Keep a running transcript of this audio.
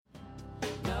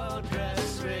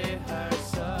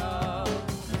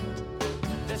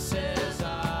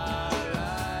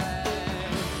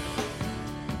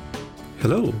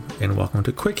Hello, and welcome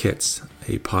to Quick Hits,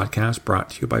 a podcast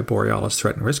brought to you by Borealis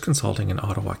Threat and Risk Consulting in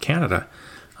Ottawa, Canada.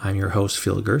 I'm your host,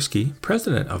 Phil Gursky,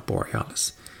 president of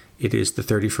Borealis. It is the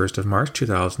 31st of March,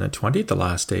 2020, the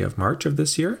last day of March of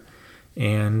this year,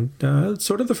 and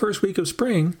sort of the first week of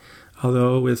spring,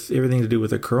 although with everything to do with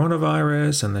the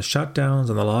coronavirus and the shutdowns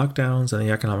and the lockdowns and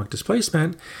the economic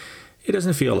displacement, it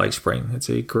doesn't feel like spring. It's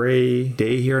a gray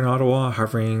day here in Ottawa,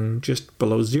 hovering just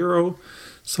below zero.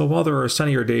 So while there are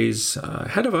sunnier days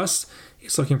ahead of us,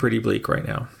 it's looking pretty bleak right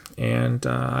now. And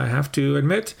I have to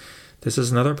admit, this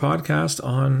is another podcast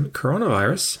on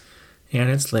coronavirus and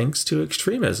its links to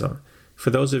extremism.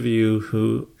 For those of you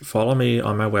who follow me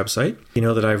on my website, you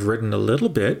know that I've written a little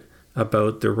bit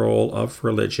about the role of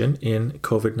religion in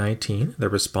COVID-19, the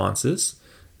responses,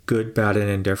 good, bad, and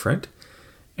indifferent.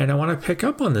 And I want to pick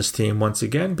up on this theme once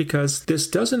again because this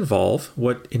does involve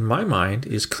what, in my mind,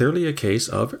 is clearly a case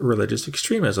of religious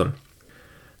extremism.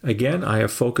 Again, I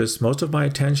have focused most of my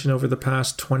attention over the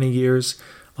past 20 years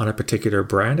on a particular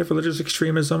brand of religious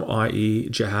extremism, i.e.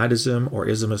 jihadism or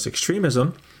Islamist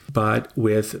extremism. But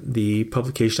with the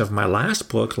publication of my last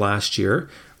book last year,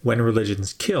 When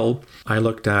Religions Kill, I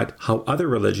looked at how other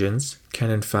religions can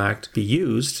in fact be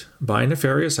used by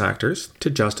nefarious actors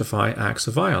to justify acts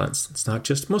of violence. It's not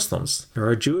just Muslims. There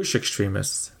are Jewish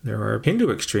extremists, there are Hindu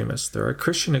extremists, there are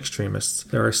Christian extremists,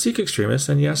 there are Sikh extremists,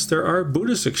 and yes, there are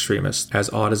Buddhist extremists,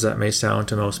 as odd as that may sound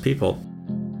to most people.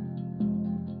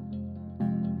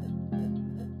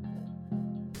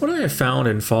 What I have found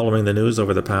in following the news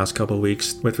over the past couple of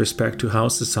weeks with respect to how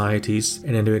societies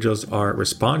and individuals are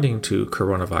responding to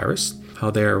coronavirus, how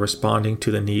they are responding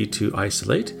to the need to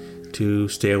isolate, to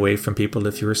stay away from people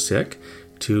if you're sick,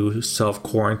 to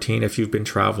self-quarantine if you've been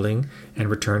traveling and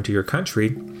return to your country,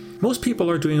 most people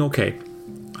are doing okay.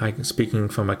 Speaking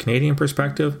from a Canadian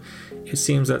perspective, it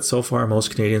seems that so far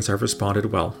most Canadians have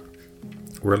responded well.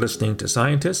 We're listening to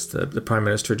scientists. The Prime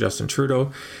Minister, Justin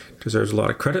Trudeau, deserves a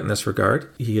lot of credit in this regard.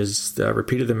 He has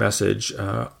repeated the message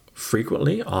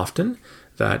frequently, often,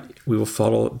 that we will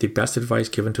follow the best advice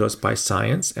given to us by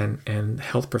science and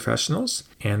health professionals,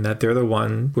 and that they're the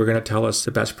one who are going to tell us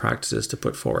the best practices to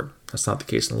put forward. That's not the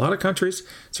case in a lot of countries.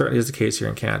 Certainly is the case here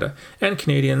in Canada. And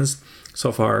Canadians,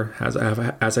 so far,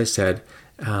 as I said,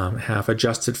 have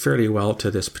adjusted fairly well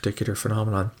to this particular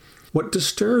phenomenon. What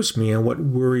disturbs me and what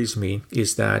worries me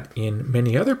is that in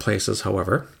many other places,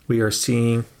 however, we are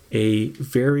seeing a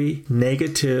very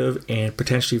negative and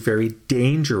potentially very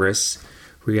dangerous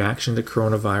reaction to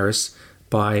coronavirus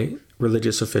by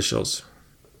religious officials,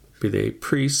 be they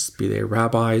priests, be they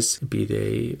rabbis, be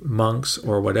they monks,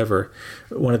 or whatever.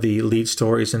 One of the lead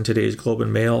stories in today's Globe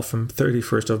and Mail from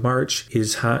 31st of March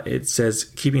is how it says,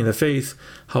 Keeping the Faith,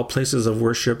 how places of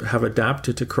worship have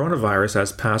adapted to coronavirus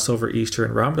as Passover, Easter,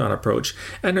 and Ramadan approach.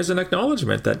 And there's an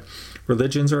acknowledgement that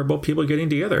religions are about people getting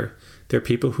together. They're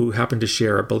people who happen to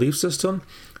share a belief system,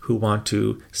 who want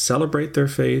to celebrate their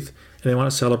faith, and they want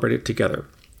to celebrate it together.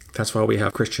 That's why we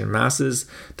have Christian masses.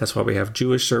 That's why we have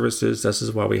Jewish services. This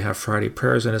is why we have Friday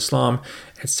prayers in Islam,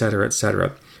 etc.,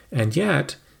 etc. And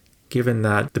yet, given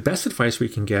that the best advice we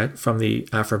can get from the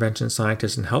aforementioned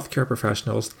scientists and healthcare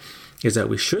professionals is that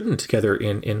we shouldn't gather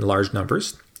in large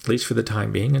numbers, at least for the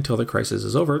time being, until the crisis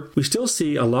is over, we still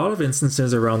see a lot of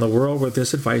instances around the world where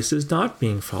this advice is not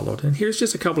being followed. And here's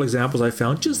just a couple examples I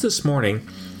found just this morning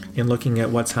in looking at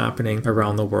what's happening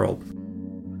around the world.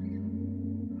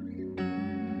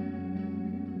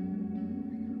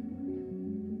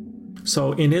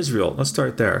 So in Israel, let's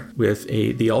start there, with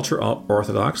the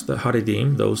ultra-Orthodox, the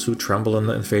Haredim, those who tremble in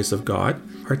the face of God,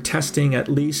 are testing at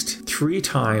least 3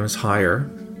 times higher,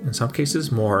 in some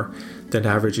cases more, than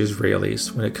average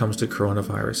Israelis when it comes to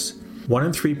coronavirus. 1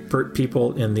 in 3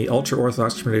 people in the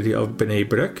ultra-Orthodox community of Bnei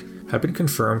Brak have been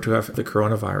confirmed to have the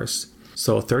coronavirus.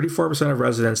 So 34% of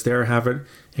residents there have it,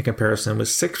 in comparison with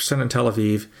 6% in Tel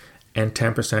Aviv and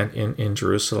 10% in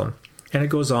Jerusalem. And it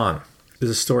goes on.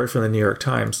 There's a story from the New York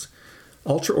Times.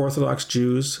 Ultra-Orthodox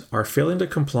Jews are failing to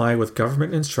comply with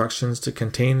government instructions to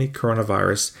contain the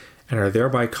coronavirus and are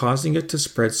thereby causing it to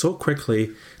spread so quickly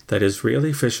that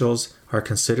Israeli officials are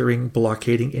considering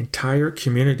blockading entire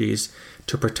communities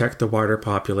to protect the wider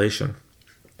population.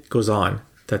 It goes on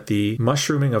that the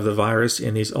mushrooming of the virus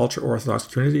in these ultra-Orthodox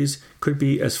communities could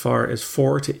be as far as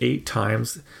 4 to 8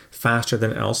 times faster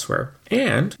than elsewhere.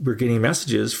 And we're getting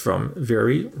messages from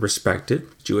very respected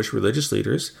Jewish religious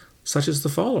leaders, such as the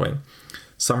following.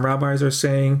 Some rabbis are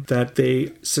saying that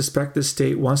they suspect the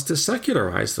state wants to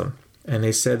secularize them. And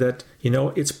they said that,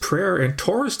 it's prayer and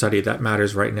Torah study that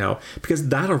matters right now, because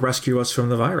that'll rescue us from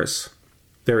the virus.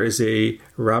 There is a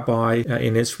rabbi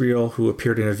in Israel who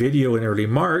appeared in a video in early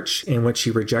March in which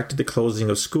he rejected the closing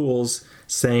of schools,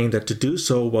 saying that to do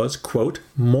so was, quote,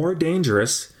 more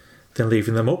dangerous than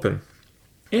leaving them open.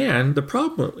 And the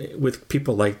problem with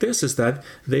people like this is that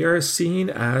they are seen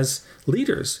as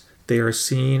leaders. They are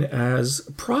seen as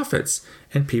prophets,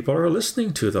 and people are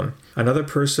listening to them. Another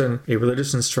person, a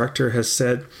religious instructor, has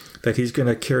said that he's going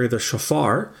to carry the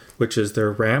shofar, which is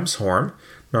their ram's horn,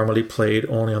 normally played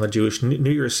only on the Jewish New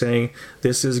Year, saying,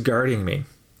 this is guarding me.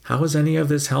 How is any of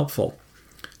this helpful?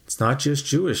 It's not just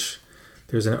Jewish.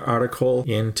 There's an article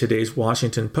in today's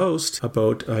Washington Post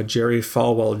about Jerry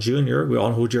Falwell Jr. We all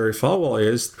know who Jerry Falwell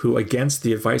is, who, against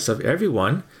the advice of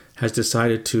everyone, has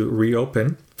decided to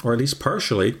reopen, or at least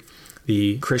partially,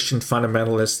 the Christian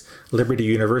fundamentalist Liberty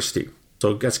University.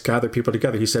 So let's gather people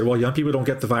together. He said, well, young people don't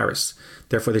get the virus,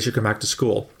 therefore they should come back to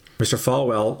school. Mr.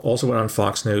 Falwell also went on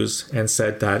Fox News and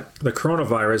said that the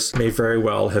coronavirus may very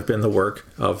well have been the work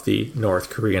of the North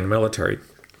Korean military.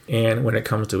 And when it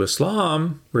comes to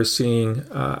Islam, we're seeing,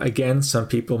 again, some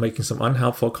people making some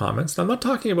unhelpful comments. I'm not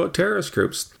talking about terrorist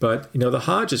groups, but, the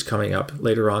Hajj is coming up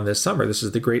later on this summer. This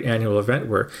is the great annual event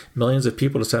where millions of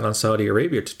people descend on Saudi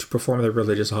Arabia to perform their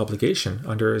religious obligation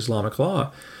under Islamic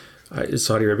law. Is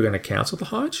Saudi Arabia going to cancel the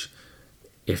Hajj?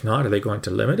 If not, are they going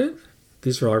to limit it?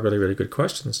 These are all really, really good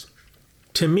questions.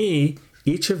 To me,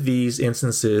 each of these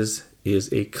instances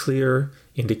is a clear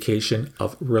indication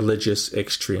of religious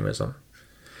extremism.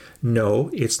 No,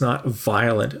 it's not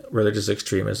violent religious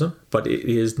extremism, but it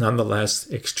is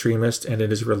nonetheless extremist and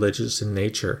it is religious in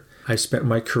nature. I spent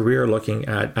my career looking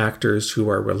at actors who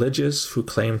are religious, who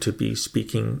claim to be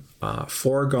speaking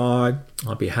for God,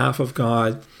 on behalf of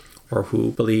God, or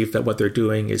who believe that what they're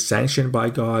doing is sanctioned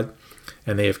by God,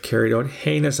 and they have carried out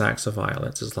heinous acts of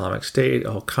violence. Islamic State,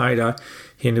 Al-Qaeda,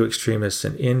 Hindu extremists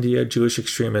in India, Jewish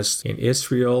extremists in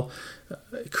Israel,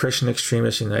 Christian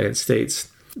extremists in the United States.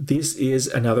 This is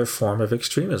another form of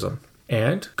extremism.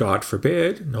 And, God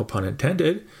forbid, no pun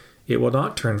intended, it will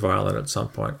not turn violent at some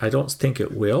point. I don't think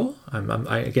it will. I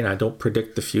don't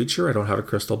predict the future. I don't have a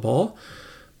crystal ball.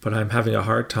 But I'm having a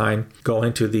hard time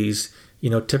going to these,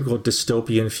 typical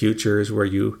dystopian futures where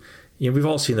we've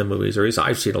all seen the movies, or at least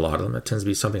I've seen a lot of them. It tends to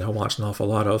be something I watch an awful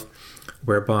lot of,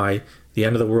 whereby the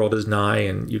end of the world is nigh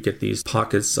and you get these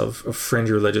pockets of fringe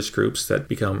religious groups that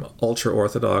become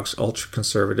ultra-Orthodox,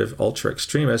 ultra-conservative,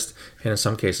 ultra-extremist, and in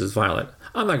some cases violent.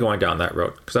 I'm not going down that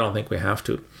road because I don't think we have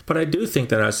to. But I do think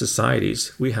that as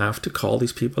societies, we have to call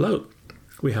these people out.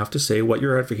 We have to say what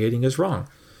you're advocating is wrong.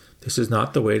 This is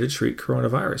not the way to treat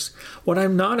coronavirus. What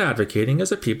I'm not advocating is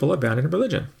that people abandon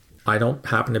religion. I don't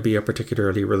happen to be a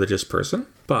particularly religious person,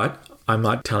 but I'm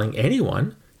not telling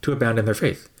anyone to abandon their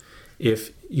faith.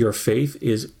 If your faith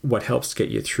is what helps get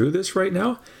you through this right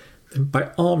now, then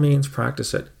by all means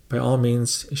practice it. By all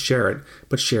means share it,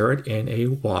 but share it in a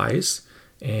wise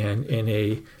and in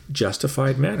a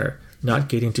justified manner. Not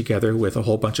getting together with a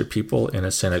whole bunch of people in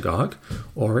a synagogue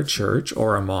or a church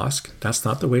or a mosque. That's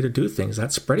not the way to do things.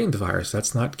 That's spreading the virus.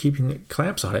 That's not keeping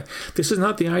clamps on it. This is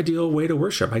not the ideal way to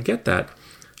worship. I get that.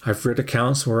 I've read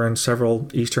accounts where in several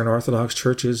Eastern Orthodox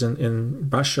churches in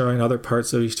Russia and other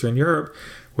parts of Eastern Europe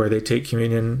where they take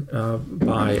communion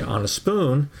on a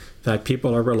spoon, that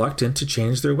people are reluctant to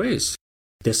change their ways.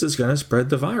 This is going to spread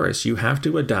the virus. You have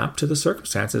to adapt to the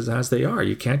circumstances as they are.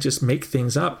 You can't just make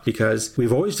things up because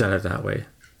we've always done it that way.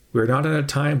 We're not in a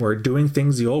time where doing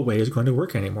things the old way is going to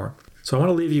work anymore. So I want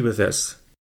to leave you with this.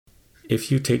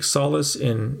 If you take solace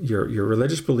in your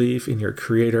religious belief in your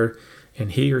Creator,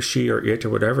 and he or she or it or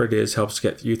whatever it is helps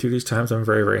get you through these times, I'm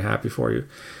very, very happy for you.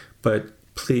 But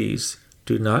please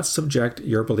do not subject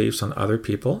your beliefs on other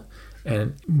people.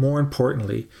 And more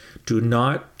importantly, do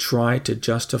not try to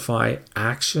justify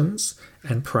actions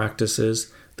and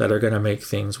practices that are going to make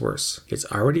things worse. It's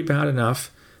already bad enough,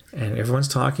 and everyone's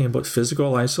talking about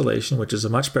physical isolation, which is a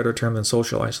much better term than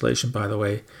social isolation, by the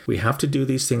way. We have to do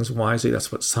these things wisely.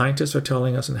 That's what scientists are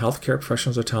telling us and healthcare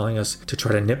professionals are telling us, to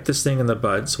try to nip this thing in the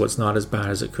bud so it's not as bad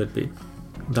as it could be.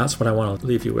 That's what I want to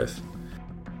leave you with.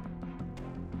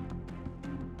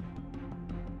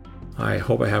 I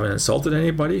hope I haven't insulted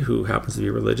anybody who happens to be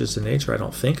religious in nature. I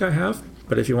don't think I have.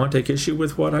 But if you want to take issue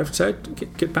with what I've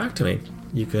said, get back to me.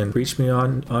 You can reach me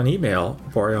on email,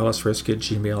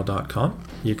 borealisrisk@gmail.com.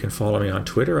 You can follow me on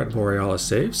Twitter at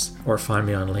BorealisSaves, or find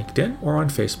me on LinkedIn or on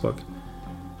Facebook.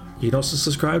 You can also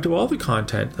subscribe to all the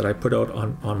content that I put out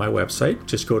on my website.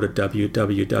 Just go to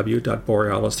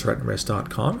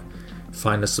www.borealisthreatenrisk.com,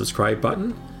 find the subscribe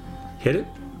button, hit it,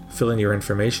 fill in your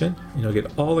information, and you'll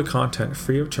get all the content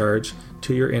free of charge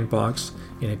to your inbox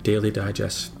in a daily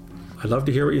digest. I'd love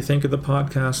to hear what you think of the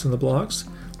podcasts and the blogs.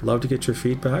 Love to get your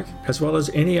feedback, as well as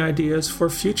any ideas for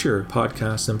future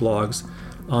podcasts and blogs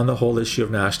on the whole issue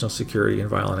of national security and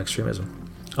violent extremism.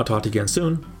 I'll talk to you again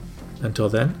soon. Until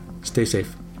then, stay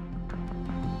safe.